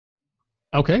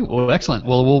Okay, well, excellent.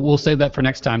 Well, we'll save that for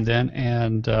next time then,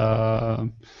 and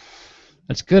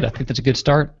that's good. I think that's a good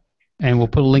start, and we'll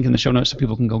put a link in the show notes so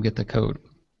people can go get the code.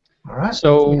 All right.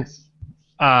 So, Yes.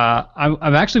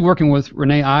 I'm actually working with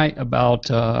Renee I about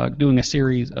doing a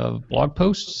series of blog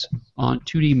posts on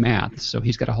 2D math. So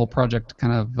he's got a whole project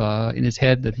kind of in his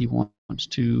head that he wants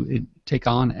to take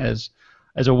on as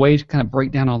a way to kind of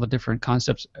break down all the different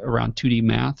concepts around 2D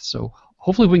math. So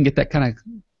hopefully we can get that kind of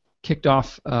kicked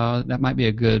off. That might be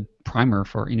a good primer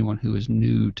for anyone who is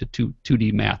new to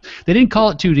 2D math. They didn't call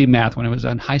it 2D math when it was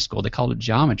in high school. They called it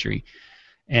geometry,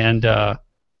 and I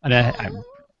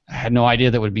had no idea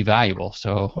that would be valuable.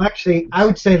 So Well, actually, I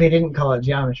would say they didn't call it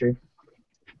geometry.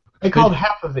 They called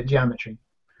half of it geometry.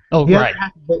 oh The right, other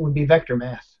half of it would be vector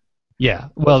math. yeah.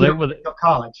 Well, If you there were was in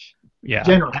college. yeah.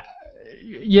 General.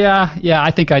 Yeah.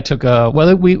 I think I took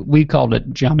well, we called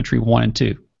it geometry 1 and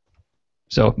 2.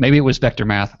 So maybe it was vector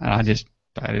math, and I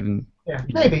didn't. Yeah,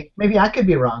 maybe I could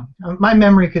be wrong. My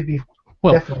memory could be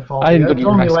Well, definitely faulty. I didn't go It to was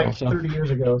your only high school, like so 30 years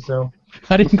ago, so.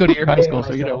 I didn't go to your high school,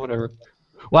 so whatever.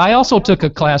 Well, I also took a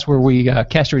class where we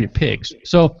castrated pigs,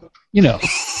 so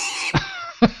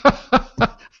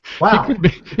Wow.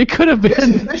 it could have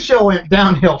been. This show went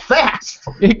downhill fast.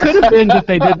 It could have been that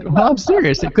they did. Well, I'm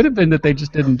serious. It could have been that they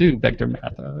just didn't do vector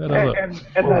math. I don't know.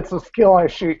 And that's a skill I'm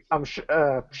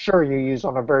sure you use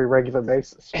on a very regular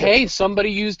basis. Hey,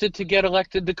 somebody used it to get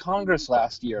elected to Congress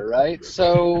last year, right?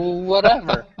 So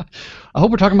whatever. I hope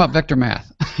we're talking about vector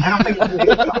math. I don't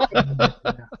think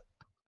we